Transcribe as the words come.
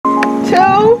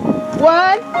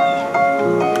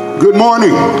Good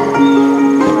morning.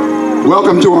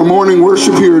 Welcome to our morning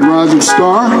worship here at Rising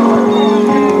Star.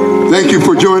 Thank you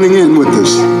for joining in with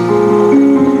us.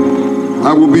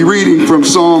 I will be reading from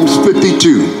Psalms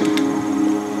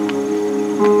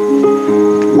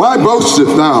 52. Why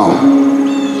boastest thou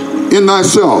in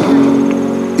thyself,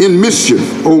 in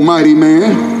mischief, O mighty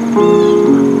man?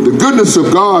 The goodness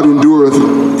of God endureth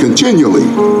continually.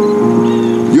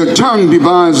 Your tongue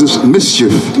devises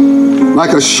mischief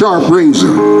like a sharp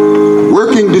razor,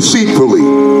 working deceitfully.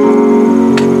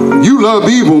 You love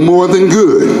evil more than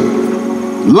good,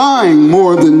 lying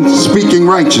more than speaking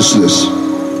righteousness.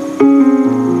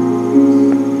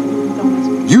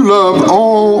 You love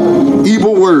all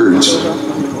evil words,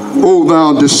 O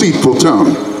thou deceitful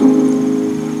tongue.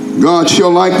 God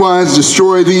shall likewise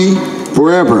destroy thee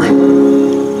forever.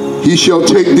 He shall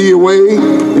take thee away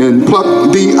and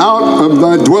pluck thee out of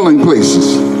thy dwelling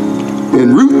places,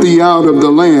 and root thee out of the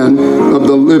land of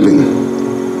the living.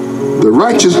 The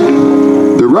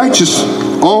righteous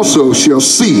also shall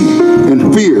see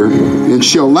and fear, and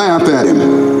shall laugh at him.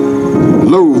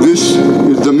 Lo, this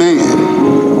is the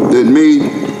man that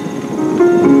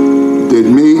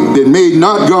made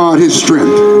not God his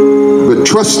strength, but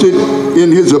trusted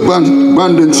in his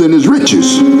abundance and his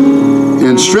riches,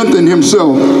 and strengthened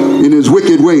himself in his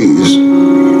wicked ways.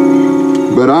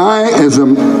 But I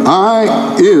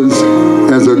is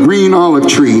as a green olive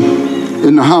tree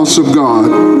in the house of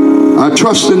God. I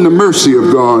trust in the mercy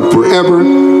of God forever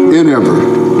and ever.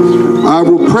 I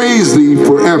will praise thee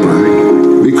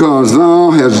forever, because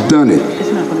thou hast done it.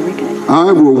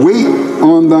 I will wait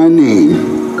on thy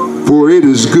name, for it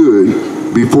is good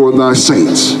before thy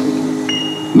saints.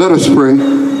 Let us pray.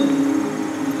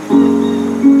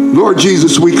 Lord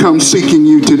Jesus, we come seeking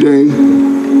you today,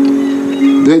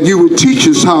 that you would teach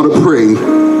us how to pray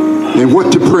and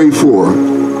what to pray for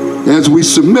as we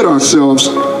submit ourselves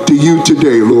to you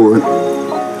today, Lord.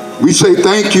 We say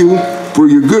thank you for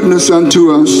your goodness unto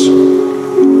us,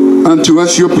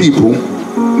 your people.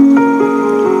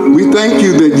 We thank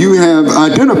you that you have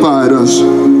identified us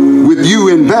with you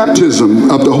in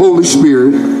baptism of the Holy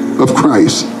Spirit of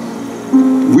Christ.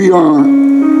 We are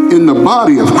in the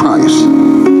body of Christ,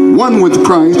 one with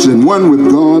Christ and one with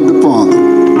God the Father.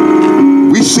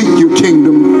 We seek your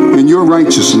kingdom and your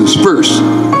righteousness first,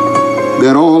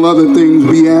 that all other things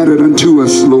be added unto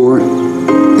us, Lord,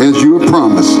 as you have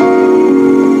promised.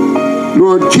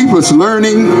 Lord, keep us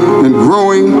learning and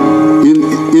growing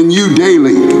in you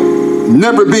daily,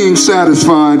 never being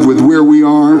satisfied with where we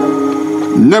are,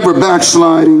 never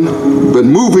backsliding, but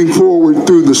moving forward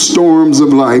through the storms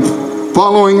of life,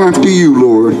 following after you,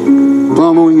 Lord,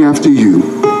 following after you,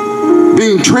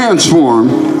 being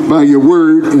transformed by your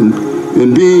word and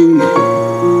being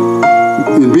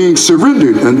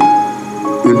surrendered and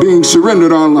being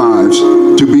surrendered our lives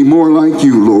to be more like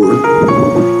you, Lord.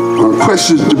 Our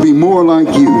quest is to be more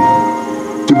like you,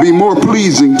 to be more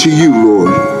pleasing to you,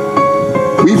 Lord.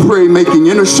 We pray making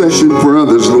intercession for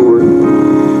others, Lord,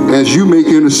 as you make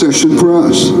intercession for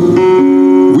us.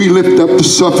 We lift up the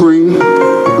suffering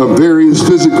of various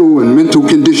physical and mental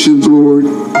conditions, Lord.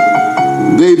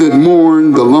 They that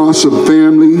mourn the loss of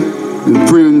family and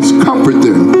friends, comfort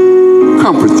them.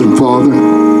 Comfort them, Father.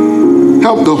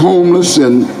 Help the homeless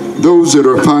and those that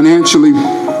are financially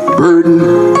burdened.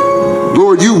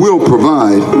 Lord, you will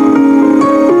provide.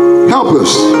 Help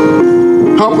us.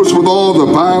 Help us with all the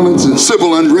violence and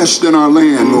civil unrest in our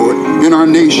land, Lord, in our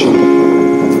nation.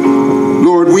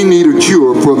 Lord, we need a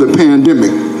cure for the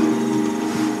pandemic.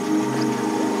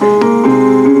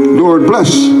 Lord,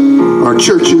 bless our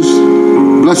churches.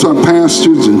 Bless our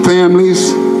pastors and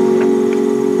families.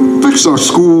 Fix our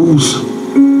schools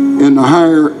and the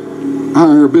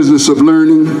higher business of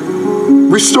learning.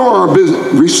 Restore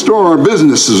our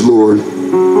businesses, Lord.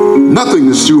 Nothing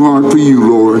is too hard for you,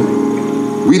 Lord.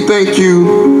 We thank you,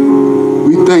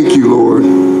 Lord,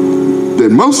 that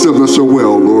most of us are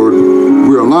well, Lord.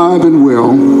 We're alive and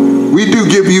well. We do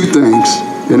give you thanks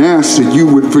and ask that you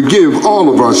would forgive all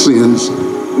of our sins,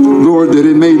 Lord, that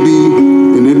it may be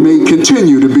and it may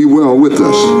continue to be well with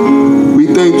us. We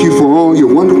thank you for all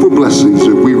your wonderful blessings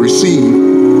that we receive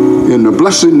in the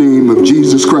blessed name of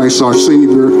Jesus Christ, our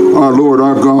Savior, our Lord,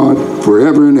 our God,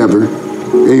 forever and ever.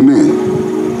 Amen.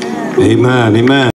 Amen. Amen.